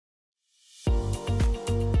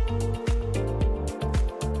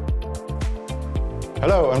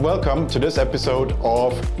Hello and welcome to this episode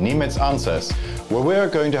of Niemietz Answers, where we're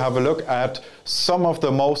going to have a look at some of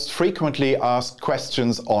the most frequently asked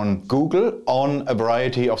questions on Google on a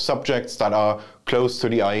variety of subjects that are close to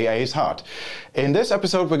the IEA's heart. In this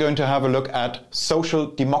episode, we're going to have a look at social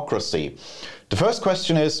democracy. The first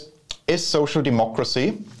question is social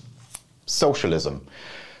democracy socialism?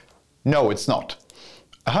 No, it's not.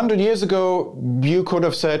 100 years ago, you could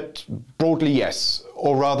have said broadly yes,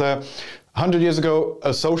 or rather, 100 years ago,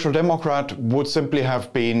 a social democrat would simply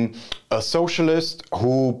have been a socialist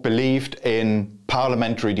who believed in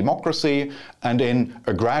parliamentary democracy and in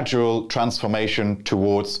a gradual transformation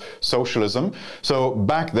towards socialism. So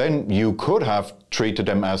back then you could have treated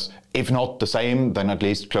them as, if not the same, then at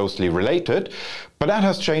least closely related. But that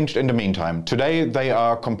has changed in the meantime. Today they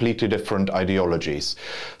are completely different ideologies.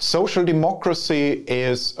 Social democracy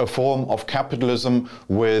is a form of capitalism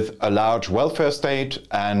with a large welfare state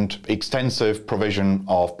and extensive provision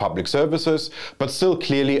of public services, but still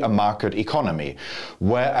clearly a market economy.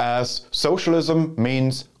 Whereas socialism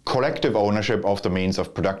means collective ownership of the means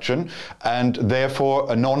of production and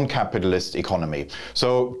therefore a non-capitalist economy.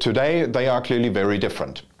 So today they are clearly very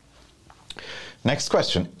different. Next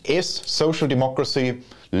question, is social democracy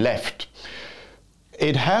left?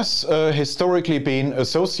 It has historically been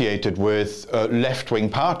associated with left-wing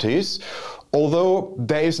parties, although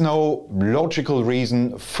there is no logical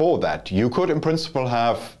reason for that. You could in principle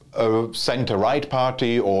have a center-right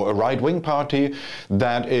party or a right-wing party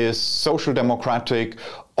that is social democratic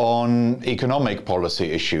on economic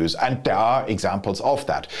policy issues, and there are examples of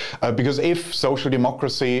that. Because if social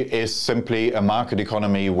democracy is simply a market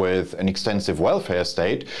economy with an extensive welfare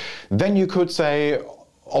state, then you could say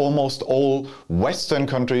almost all Western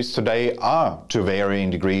countries today are, to varying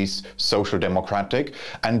degrees, social democratic,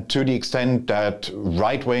 and to the extent that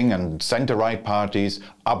right-wing and center-right parties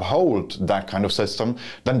uphold that kind of system,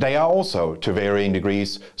 then they are also, to varying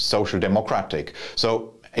degrees, social democratic.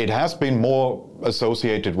 So it has been more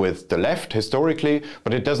associated with the left historically,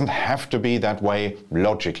 but it doesn't have to be that way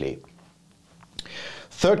logically.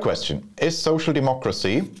 Third question, is social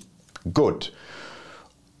democracy good?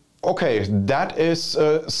 Okay, that is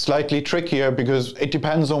slightly trickier because it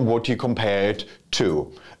depends on what you compare it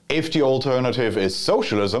to. If the alternative is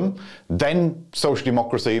socialism, then social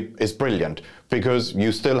democracy is brilliant because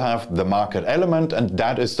you still have the market element, and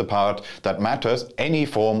that is the part that matters. Any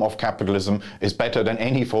form of capitalism is better than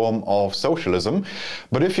any form of socialism.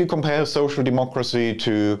 But if you compare social democracy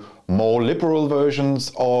to more liberal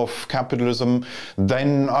versions of capitalism,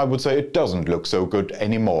 then I would say it doesn't look so good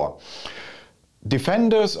anymore.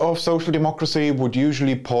 Defenders of social democracy would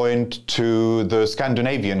usually point to the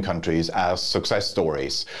Scandinavian countries as success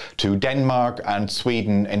stories, to Denmark and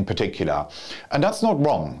Sweden in particular. And that's not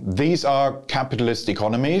wrong. These are capitalist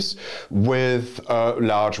economies with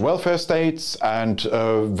large welfare states and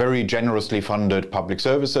very generously funded public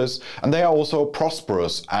services, and they are also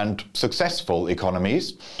prosperous and successful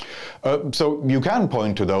economies. So you can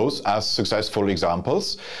point to those as successful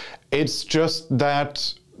examples. It's just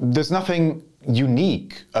that there's nothing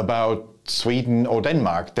unique about Sweden or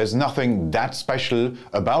Denmark. There's nothing that special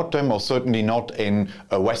about them, or certainly not in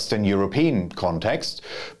a Western European context,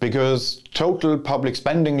 because total public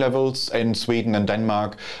spending levels in Sweden and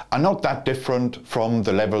Denmark are not that different from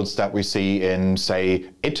the levels that we see in, say,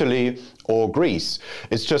 Italy or Greece.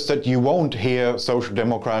 It's just that you won't hear social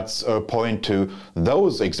democrats point to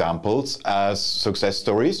those examples as success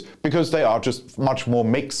stories because they are just much more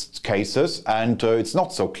mixed cases, and it's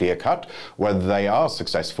not so clear-cut whether they are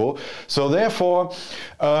successful. So therefore,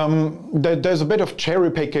 there's a bit of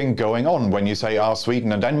cherry-picking going on when you say,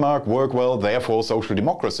 Sweden and Denmark work well, therefore social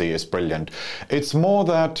democracy is brilliant. It's more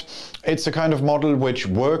that it's a kind of model which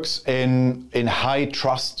works in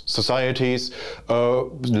high-trust societies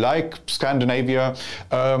like Scandinavia,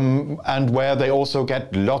 and where they also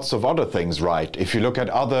get lots of other things right. If you look at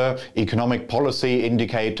other economic policy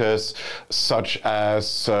indicators, such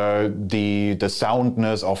as the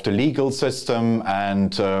soundness of the legal system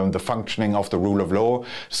and the functioning of the rule of law,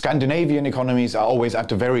 Scandinavian economies are always at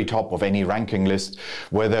the very top of any ranking list,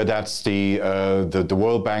 whether that's the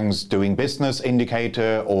World Bank's Doing Business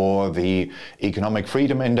indicator or the Economic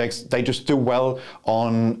Freedom Index. They just do well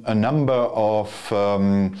on a number of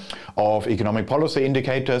economic policy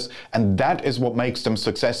indicators, and that is what makes them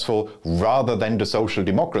successful rather than the social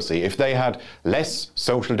democracy. If they had less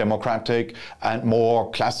social democratic and more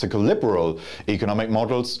classical liberal economic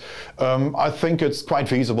models, I think it's quite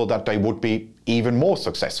feasible that they would be even more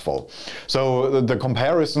successful. So the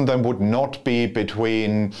comparison then would not be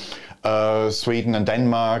between Sweden and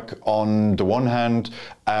Denmark on the one hand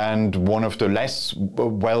and one of the less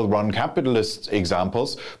well-run capitalist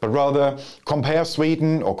examples, but rather compare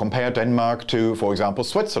Sweden or compare Denmark to, for example,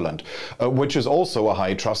 Switzerland, which is also a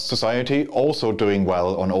high trust society, also doing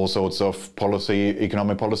well on all sorts of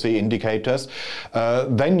economic policy indicators.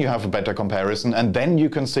 Then you have a better comparison, and then you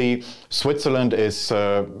can see Switzerland is,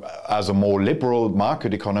 as a more liberal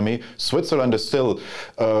market economy, Switzerland is still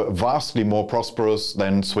vastly more prosperous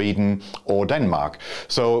than Sweden or Denmark.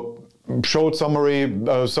 So, short summary,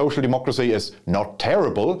 social democracy is not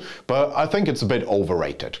terrible, but I think it's a bit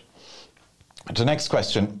overrated. The next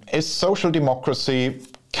question, is social democracy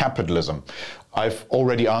capitalism? I've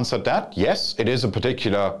already answered that. Yes, it is a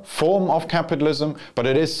particular form of capitalism, but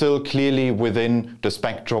it is still clearly within the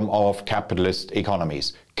spectrum of capitalist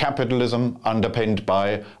economies. Capitalism underpinned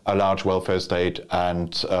by a large welfare state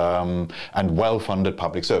and well-funded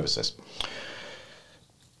public services.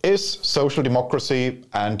 Is social democracy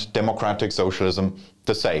and democratic socialism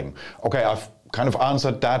the same? Okay, I've kind of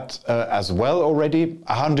answered that as well already.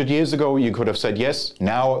 100 years ago, you could have said yes.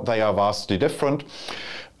 Now they are vastly different.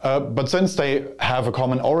 But since they have a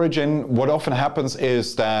common origin, what often happens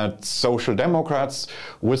is that social democrats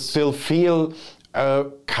would still feel a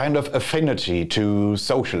kind of affinity to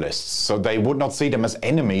socialists. So they would not see them as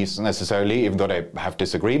enemies necessarily, even though they have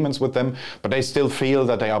disagreements with them, but they still feel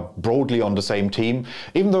that they are broadly on the same team,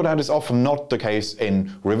 even though that is often not the case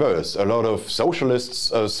in reverse. A lot of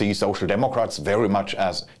socialists see social democrats very much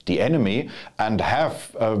as the enemy and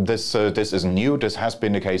have this isn't new, this has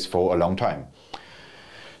been the case for a long time.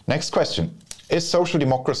 Next question, is social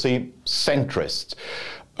democracy centrist?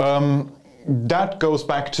 That goes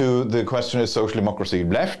back to the question, is social democracy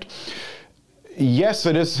left? Yes,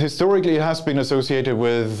 it is. Historically, it has been associated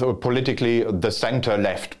with politically the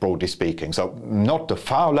center-left, broadly speaking. So not the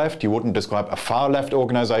far left. You wouldn't describe a far-left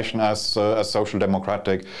organization as social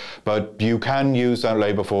democratic, but you can use that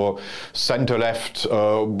label for center-left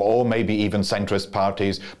or maybe even centrist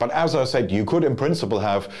parties. But as I said, you could in principle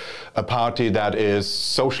have a party that is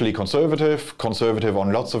socially conservative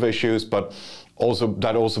on lots of issues, but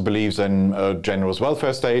that also believes in a generous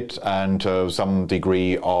welfare state and some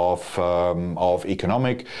degree of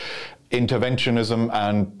economic interventionism,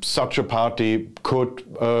 and such a party could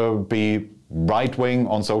be right-wing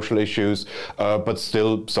on social issues, but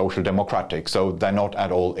still social democratic, so they're not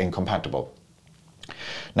at all incompatible.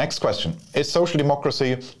 Next question, is social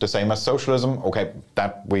democracy the same as socialism? Okay,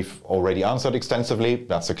 that we've already answered extensively,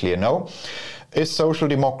 that's a clear no. Is social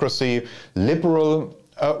democracy liberal?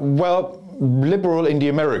 Well, liberal in the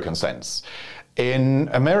American sense. In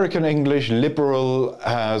American English, liberal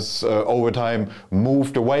has over time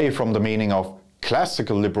moved away from the meaning of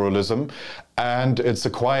classical liberalism, and it's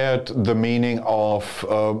acquired the meaning of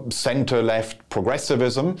center-left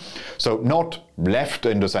progressivism. So not left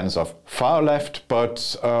in the sense of far left, but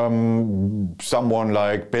someone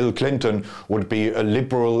like Bill Clinton would be a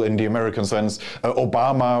liberal in the American sense.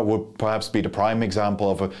 Obama would perhaps be the prime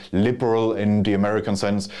example of a liberal in the American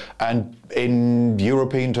sense. And in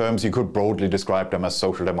European terms, you could broadly describe them as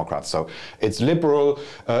social democrats. So it's liberal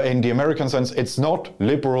in the American sense. It's not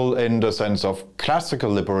liberal in the sense of classical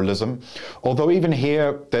liberalism, although even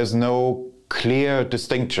here there's no clear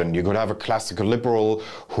distinction. You could have a classical liberal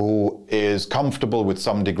who is comfortable with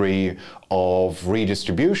some degree of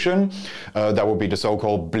redistribution. That would be the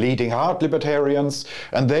so-called bleeding heart libertarians.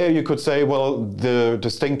 And there you could say, well, the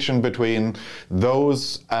distinction between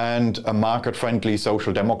those and a market-friendly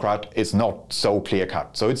social democrat is not so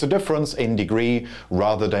clear-cut. So it's a difference in degree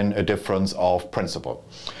rather than a difference of principle.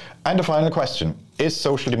 And the final question, is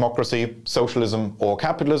social democracy socialism or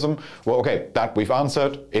capitalism? Well, okay, that we've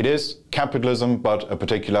answered. It is capitalism, but a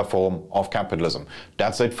particular form of capitalism.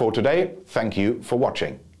 That's it for today. Thank you for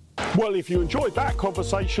watching. Well, if you enjoyed that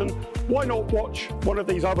conversation, why not watch one of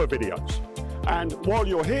these other videos? And while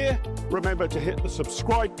you're here, remember to hit the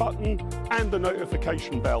subscribe button and the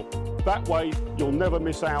notification bell. That way, you'll never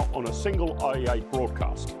miss out on a single IEA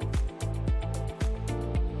broadcast.